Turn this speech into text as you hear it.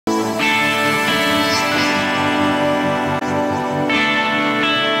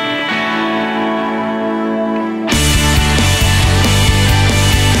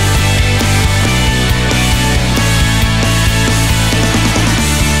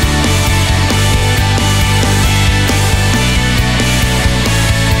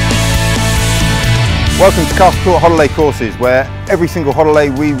Welcome to Castle Court Holiday Courses, where every single holiday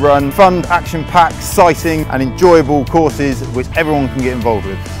we run fun, action-packed, exciting and enjoyable courses which everyone can get involved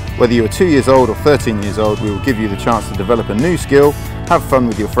with. Whether you're 2 years old or 13 years old, we will give you the chance to develop a new skill, have fun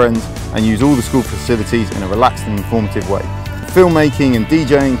with your friends and use all the school facilities in a relaxed and informative way. Filmmaking and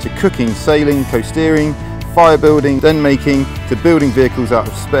DJing to cooking, sailing, co-steering, fire building, den making to building vehicles out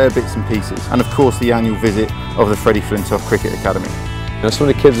of spare bits and pieces, and of course the annual visit of the Freddie Flintoff Cricket Academy. You know, some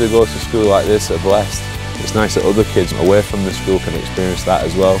of the kids that go to school like this are blessed. It's nice that other kids away from the school can experience that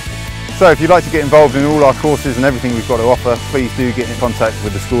as well. So if you'd like to get involved in all our courses and everything we've got to offer, please do get in contact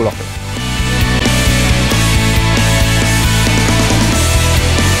with the school office.